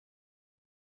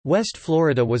West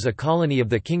Florida was a colony of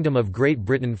the Kingdom of Great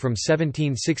Britain from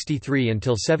 1763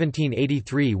 until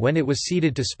 1783 when it was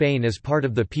ceded to Spain as part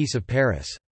of the Peace of Paris.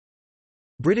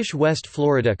 British West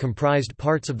Florida comprised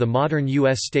parts of the modern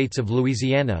U.S. states of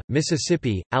Louisiana,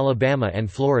 Mississippi, Alabama and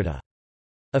Florida.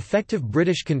 Effective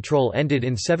British control ended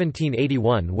in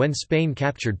 1781 when Spain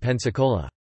captured Pensacola.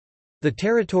 The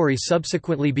territory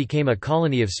subsequently became a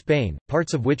colony of Spain,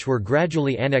 parts of which were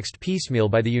gradually annexed piecemeal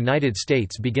by the United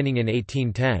States beginning in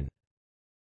 1810.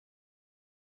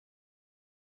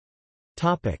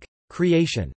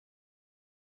 Creation.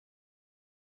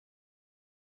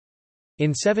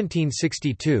 In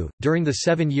 1762, during the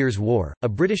 7 Years' War, a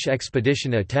British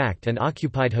expedition attacked and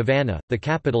occupied Havana, the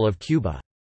capital of Cuba.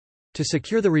 To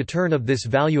secure the return of this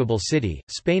valuable city,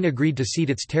 Spain agreed to cede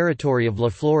its territory of La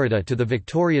Florida to the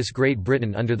victorious Great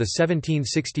Britain under the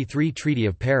 1763 Treaty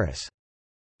of Paris.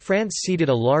 France ceded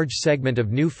a large segment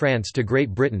of New France to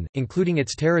Great Britain, including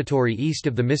its territory east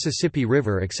of the Mississippi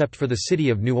River except for the city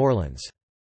of New Orleans.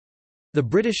 The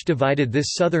British divided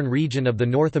this southern region of the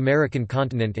North American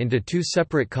continent into two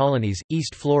separate colonies,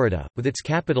 East Florida, with its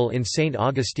capital in St.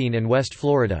 Augustine, and West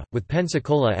Florida, with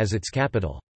Pensacola as its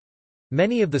capital.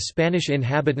 Many of the Spanish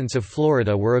inhabitants of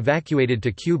Florida were evacuated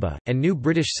to Cuba, and new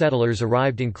British settlers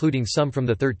arrived, including some from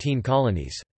the 13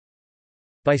 colonies.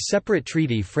 By separate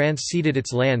treaty, France ceded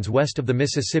its lands west of the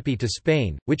Mississippi to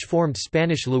Spain, which formed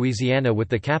Spanish Louisiana with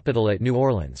the capital at New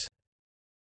Orleans.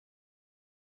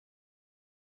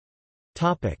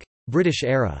 British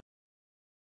era.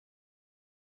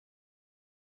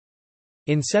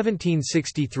 In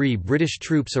 1763 British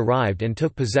troops arrived and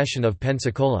took possession of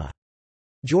Pensacola.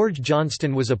 George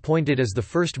Johnston was appointed as the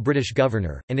first British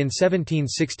governor, and in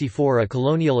 1764 a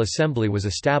colonial assembly was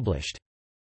established.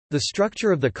 The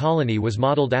structure of the colony was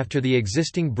modelled after the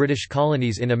existing British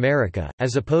colonies in America,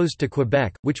 as opposed to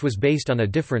Quebec, which was based on a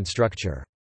different structure.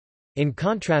 In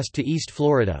contrast to East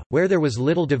Florida, where there was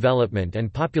little development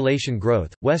and population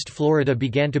growth, West Florida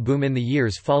began to boom in the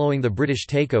years following the British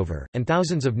takeover, and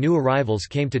thousands of new arrivals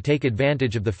came to take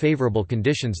advantage of the favourable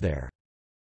conditions there.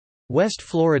 West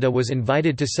Florida was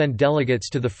invited to send delegates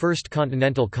to the First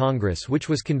Continental Congress, which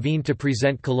was convened to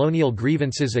present colonial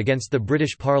grievances against the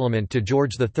British Parliament to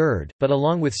George III, but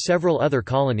along with several other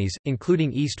colonies,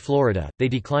 including East Florida, they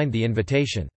declined the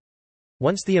invitation.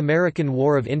 Once the American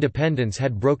War of Independence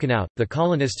had broken out, the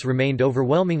colonists remained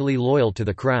overwhelmingly loyal to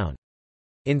the Crown.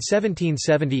 In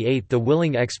 1778 the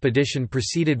Willing expedition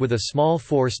proceeded with a small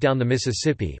force down the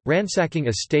Mississippi, ransacking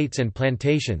estates and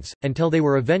plantations, until they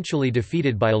were eventually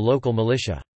defeated by a local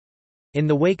militia. In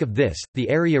the wake of this, the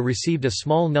area received a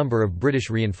small number of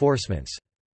British reinforcements.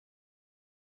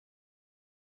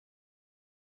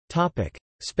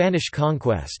 Spanish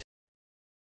conquest.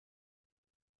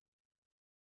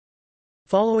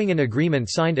 Following an agreement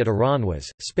signed at Aranjuez,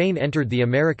 Spain entered the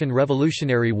American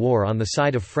Revolutionary War on the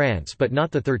side of France but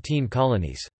not the 13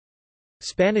 colonies.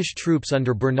 Spanish troops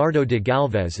under Bernardo de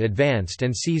Galvez advanced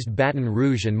and seized Baton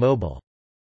Rouge and Mobile.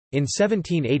 In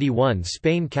 1781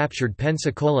 Spain captured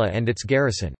Pensacola and its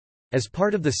garrison. As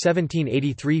part of the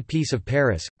 1783 Peace of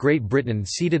Paris, Great Britain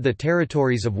ceded the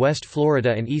territories of West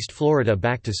Florida and East Florida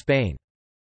back to Spain.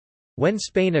 When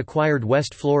Spain acquired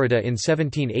West Florida in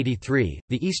 1783,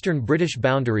 the eastern British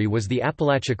boundary was the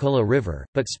Apalachicola River,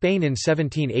 but Spain in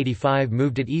 1785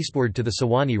 moved it eastward to the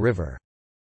Suwannee River.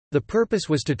 The purpose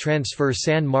was to transfer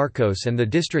San Marcos and the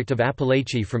District of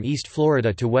Apalachee from East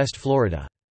Florida to West Florida.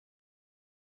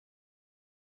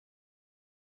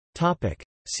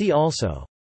 See also: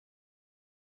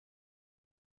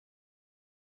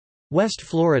 West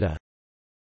Florida,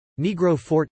 Negro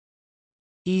Fort,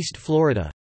 East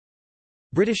Florida,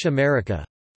 British America,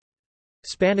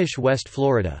 Spanish West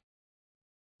Florida,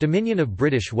 Dominion of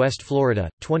British West Florida,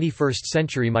 21st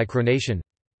century micronation.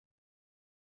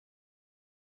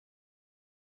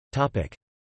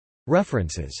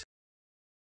 References.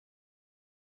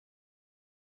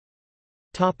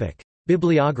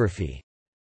 Bibliography.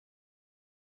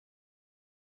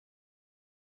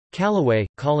 Callaway,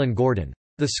 Colin Gordon.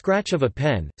 The Scratch of a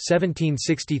Pen,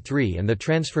 1763 and the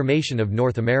Transformation of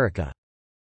North America.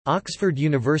 Oxford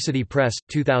University Press,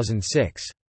 2006.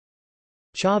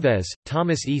 Chavez,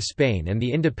 Thomas E. Spain and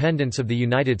the Independence of the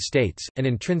United States, An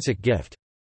Intrinsic Gift.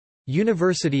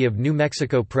 University of New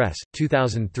Mexico Press,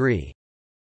 2003.